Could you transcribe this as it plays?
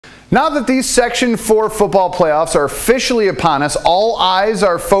Now that these Section 4 football playoffs are officially upon us, all eyes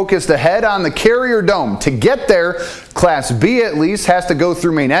are focused ahead on the Carrier Dome. To get there, Class B at least has to go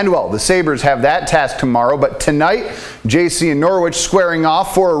through Maine Endwell. The Sabres have that task tomorrow, but tonight, JC and Norwich squaring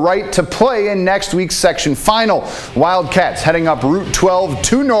off for a right to play in next week's section final. Wildcats heading up Route 12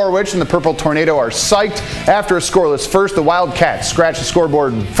 to Norwich, and the Purple Tornado are psyched after a scoreless first. The Wildcats scratch the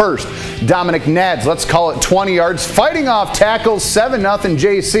scoreboard first. Dominic Nads, let's call it 20 yards, fighting off tackles, 7-0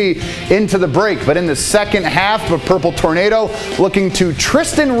 JC into the break. But in the second half, the Purple Tornado looking to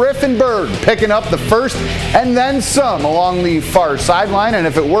Tristan Riffenberg, picking up the first and then some along the far sideline, and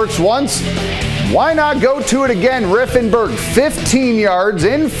if it works once, why not go to it again? Riffenberg, 15 yards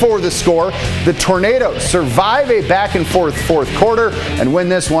in for the score. The Tornadoes survive a back-and-forth fourth quarter and win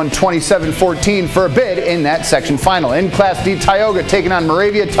this one 27-14 for a bid in that section final. In Class D, Tioga taking on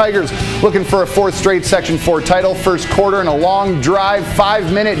Moravia. Tigers looking for a fourth straight Section 4 title. First quarter and a long drive,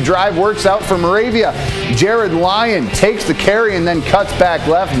 5-minute drive works out for Moravia. Jared Lyon takes the carry and then cuts back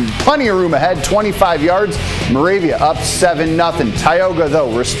left. Plenty of room ahead, 25 yards. Moravia up 7-0. Tioga,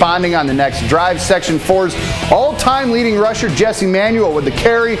 though, responding on the next drive. Section 4's all-time leading rusher Jesse Manuel with the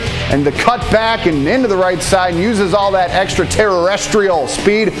carry and the cut back and into the right side, and uses all that extra terrestrial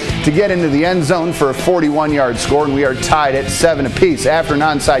speed to get into the end zone for a 41-yard score, and we are tied at 7 apiece. After an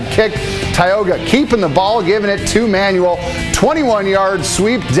onside kick, Tioga keeping the ball, giving it to Manuel. 21-yard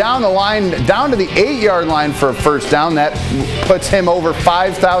sweep down the line, down to the 8-yard line for a first down. That puts him over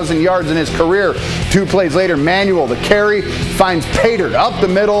 5,000 yards in his career. 2 plays later, Manuel, the carry, finds Pater up the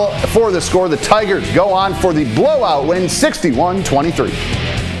middle for the score. The Tigers go on for the blowout win,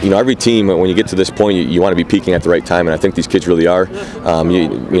 61-23. You know, every team, when you get to this point, you want to be peaking at the right time, and I think these kids really are.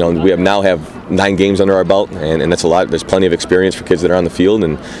 We now have 9 games under our belt, and that's a lot. There's plenty of experience for kids that are on the field,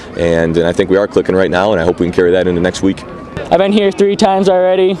 and I think we are clicking right now, and I hope we can carry that into next week. I've been here 3 times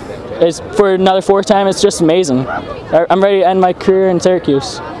already. For another 4th time, it's just amazing. I'm ready to end my career in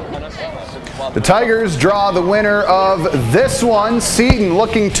Syracuse. The Tigers draw the winner of this one. Seton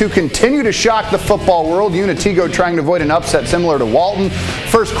looking to continue to shock the football world. Unitigo trying to avoid an upset similar to Walton.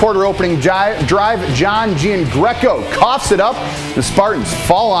 First quarter opening drive, John Giangreco coughs it up. The Spartans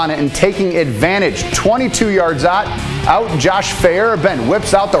fall on it and taking advantage. 22 yards out, Josh Fairben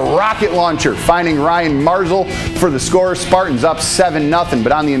whips out the rocket launcher, finding Ryan Marzel for the score. Spartans up 7-0,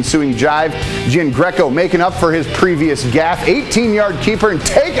 but on the ensuing drive, Giangreco making up for his previous gaffe. 18-yard keeper and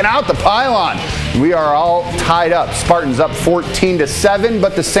taking out the pylon. We are all tied up. Spartans up 14-7,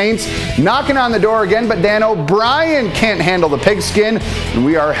 but the Saints knocking on the door again, but Dan O'Brien can't handle the pigskin, and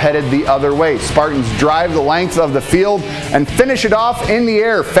we are headed the other way. Spartans drive the length of the field and finish it off in the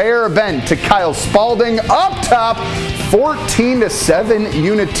air. Fair bend to Kyle Spalding up top, 14-7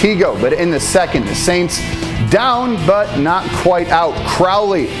 Unitigo. But in the second, the Saints down but not quite out.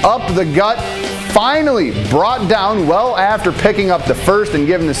 Crowley up the gut, finally brought down well after picking up the first and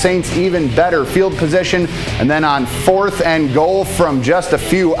giving the Saints even better field position. And then on 4th and goal from just a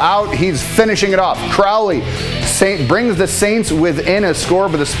few out, he's finishing it off. Crowley brings the Saints within a score,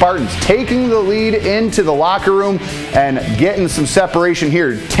 but the Spartans taking the lead into the locker room and getting some separation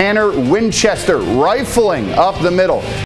here. Tanner Winchester rifling up the middle.